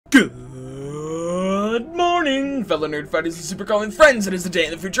everyone, fellow nerd fighters and super calling friends. It is the day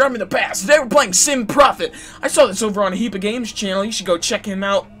in the future, I'm in the past. Today we're playing SimProphet. I saw this over on a Heap of Games channel. You should go check him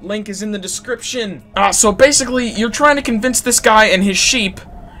out. Link is in the description. So basically, you're trying to convince this guy and his sheep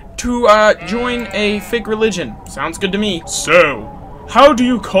to join a fake religion. Sounds good to me. So, how do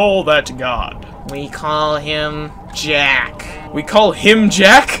you call that god? We call him Jack. We call him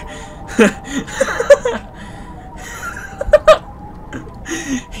Jack?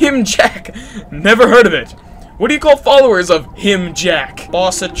 Him Jack. Never heard of it. What do you call followers of him Jack?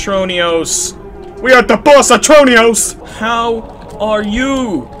 Bossatronios. We are the Bossatronios! How are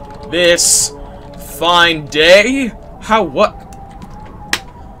you this fine day? How what?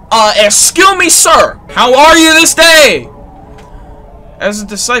 Excuse me, sir. How are you this day? As a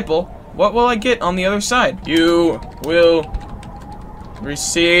disciple, what will I get on the other side? You will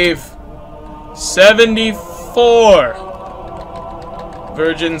receive 74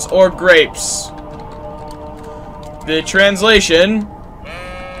 virgins or grapes. The translation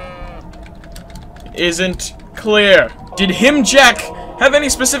isn't clear. Did him Jack have any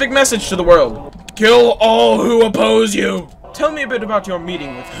specific message to the world? Kill all who oppose you. Tell me a bit about your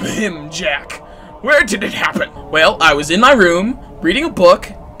meeting with him Jack. Where did it happen? Well, I was in my room reading a book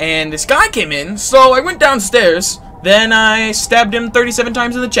and this guy came in, so I went downstairs. Then I stabbed him 37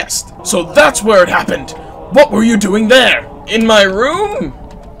 times in the chest. So that's where it happened. What were you doing there? In my room?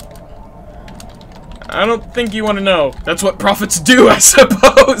 I don't think you want to know. That's what prophets do, I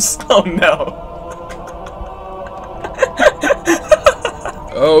suppose. Oh no.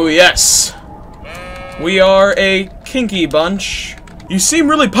 Oh yes. We are a kinky bunch. You seem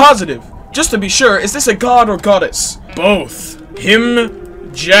really positive. Just to be sure, is this a god or goddess? Both.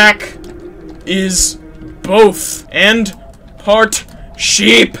 Him, Jack, is both. And part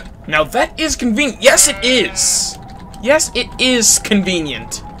sheep. Now that is convenient. Yes, it is. Yes, it is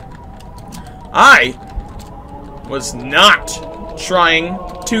convenient. I was not trying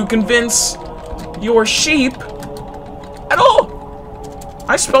to convince your sheep at all.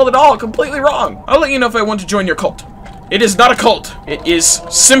 I spelled it all completely wrong. I'll let you know if I want to join your cult. It is not a cult. It is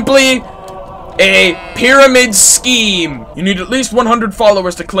simply a pyramid scheme. You need at least 100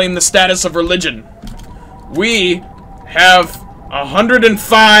 followers to claim the status of religion. We have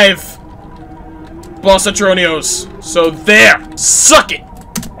 105 Bossatronios. So there. Suck it.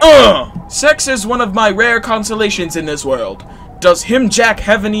 Sex is one of my rare consolations in this world. Does him Jack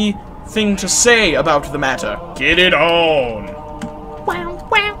have anything to say about the matter? Get it on.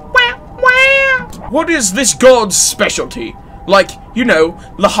 What is this god's specialty? Like, you know,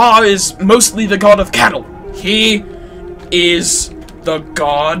 Lahar is mostly the god of cattle. He is the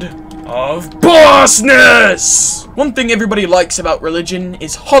god of bossness! One thing everybody likes about religion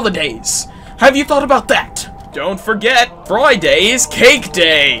is holidays. Have you thought about that? Don't forget, Friday is cake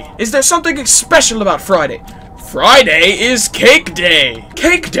day. Is there something special about Friday? Friday is cake day.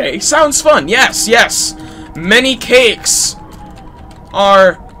 Cake day sounds fun. Yes, yes. Many cakes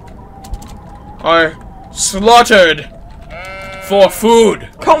are slaughtered for food.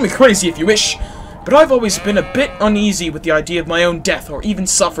 Call me crazy if you wish, but I've always been a bit uneasy with the idea of my own death or even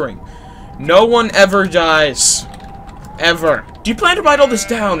suffering. No one ever dies. Ever. Do you plan to write all this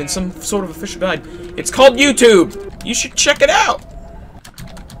down in some sort of official guide? It's called YouTube. You should check it out.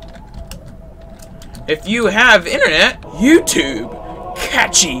 If you have internet, YouTube.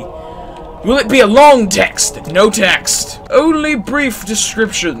 Catchy. Will it be a long text? No text. Only brief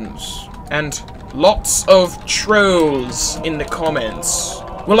descriptions. And lots of trolls in the comments.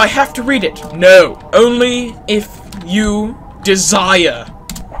 Will I have to read it? No. Only if you desire.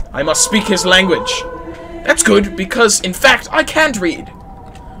 I must speak his language. That's good, because, in fact, I can't read.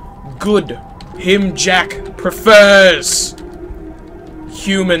 Good. Him Jack prefers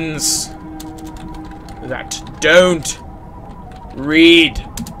humans that don't read.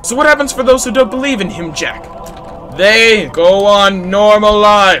 So what happens for those who don't believe in him Jack? They go on normal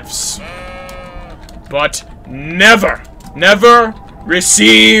lives. But never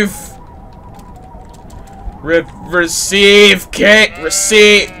receive cake.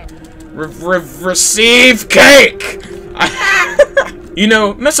 Receive cake! You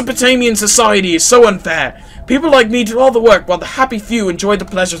know, Mesopotamian society is so unfair. People like me do all the work while the happy few enjoy the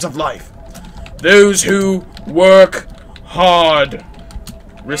pleasures of life. Those who work hard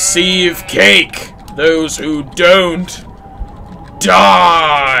receive cake. Those who don't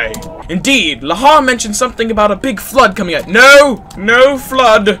die. Indeed, Lahar mentioned something about a big flood coming out. No! No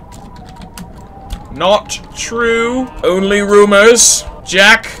flood! Not true. Only rumors.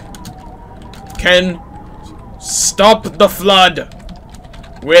 Jack can stop the flood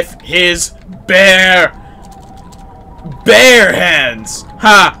with his bare hands.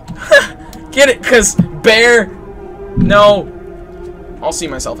 Ha! Get it? 'Cause bear No. I'll see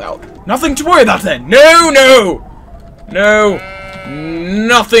myself out. Nothing to worry about then. No, no. No.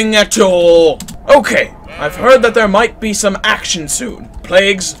 Nothing at all. Okay. I've heard that there might be some action soon.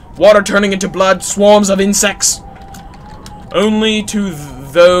 Plagues, water turning into blood, swarms of insects. Only to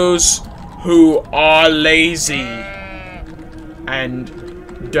those who are lazy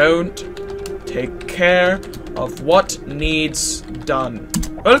and don't take care of what needs done.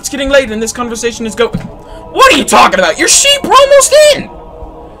 Well, it's getting late and this conversation is going. What are you talking about? Your sheep are almost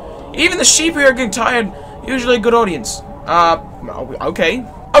in! Even the sheep here are getting tired. Usually a good audience. Okay.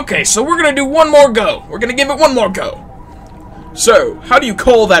 Okay, so we're gonna do one more go. We're gonna give it one more go. So, how do you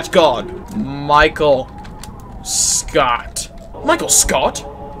call that god? Michael Scott. Michael Scott?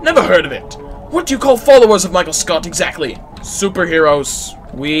 Never heard of it. What do you call followers of Michael Scott exactly? Superheroes.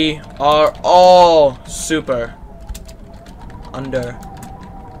 We are all super under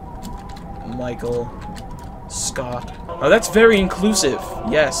Michael Scott. Oh, that's very inclusive.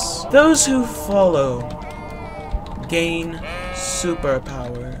 Yes. Those who follow gain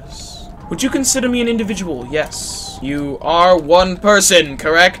superpowers. Would you consider me an individual? Yes. You are one person,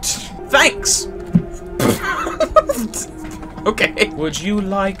 correct? Thanks! Okay. Would you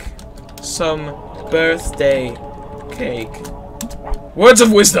like some birthday cake? Words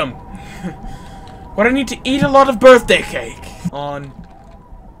of wisdom! Would I need to eat a lot of birthday cake? On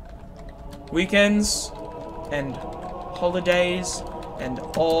weekends and holidays and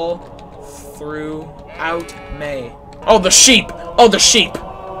all throughout May. Oh, the sheep! Oh, the sheep!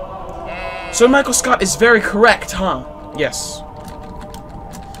 So Michael Scott is very correct, huh? Yes.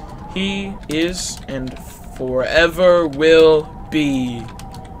 He is and forever will be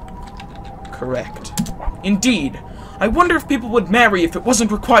correct. Indeed. I wonder if people would marry if it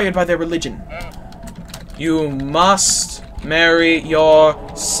wasn't required by their religion. You must marry your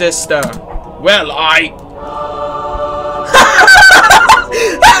sister. Well,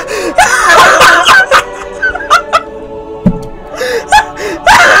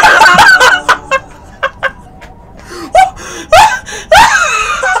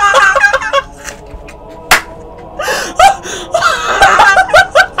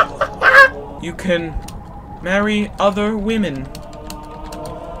 You can marry other women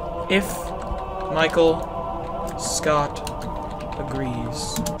if Michael Scott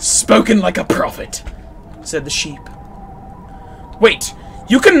agrees. Spoken like a prophet, said the sheep. Wait,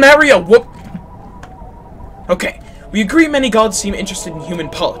 you can marry a whoop. Okay, we agree many gods seem interested in human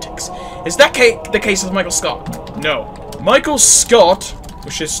politics. Is that the case with Michael Scott? No. Michael Scott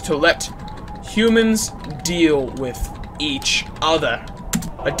wishes to let humans deal with each other.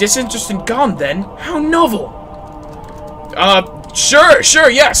 A disinterested god, then? How novel! Sure,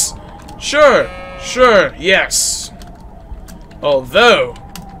 yes! Sure, yes. Although,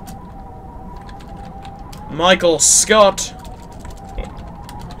 Michael Scott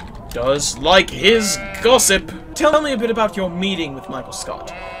does like his gossip. Tell me a bit about your meeting with Michael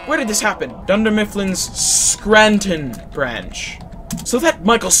Scott. Where did this happen? Dunder Mifflin's Scranton branch. So that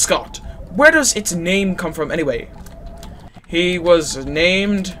Michael Scott, where does its name come from anyway? He was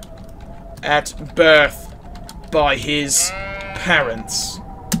named at birth by his parents.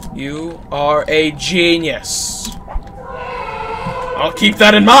 You are a genius. I'll keep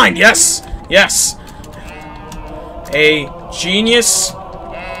that in mind, yes. A genius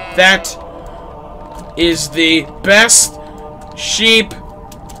that is the best sheep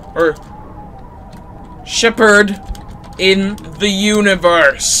or shepherd in the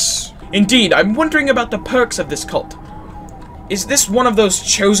universe. Indeed, I'm wondering about the perks of this cult. Is this one of those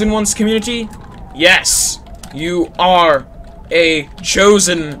chosen ones community? Yes, you are a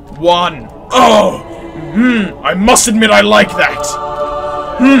chosen one. Oh, I must admit I like that.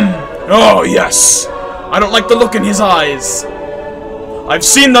 Oh, yes. I don't like the look in his eyes. I've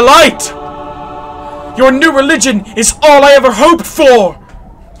seen the light. Your new religion is all I ever hoped for.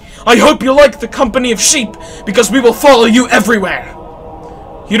 I hope you like the company of sheep, because we will follow you everywhere.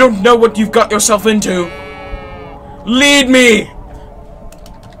 You don't know what you've got yourself into. Lead me!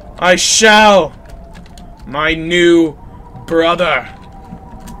 I shall, my new brother.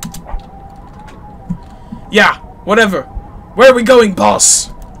 Yeah, whatever. Where are we going,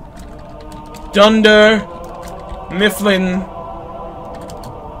 boss? Dunder Mifflin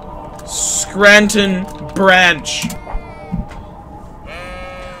Scranton branch.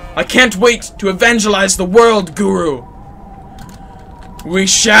 I can't wait to evangelize the world, Guru. We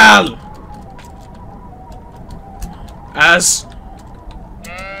shall. As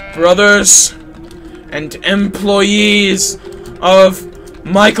brothers and employees of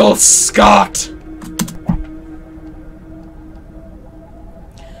Michael Scott.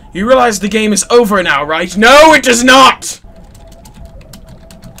 You realize the game is over now, right? No, it does not!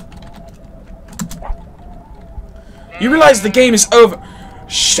 You realize the game is over.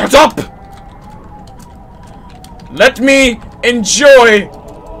 Shut up! Let me enjoy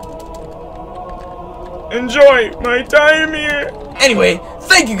my time here. Anyway,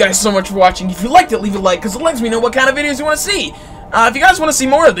 thank you guys so much for watching. If you liked it, leave a like, because it lets me know what kind of videos you want to see. If you guys want to see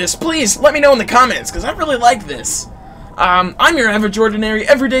more of this, please let me know in the comments, because I really like this. I'm your average, ordinary,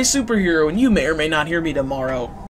 everyday superhero, and you may or may not hear me tomorrow.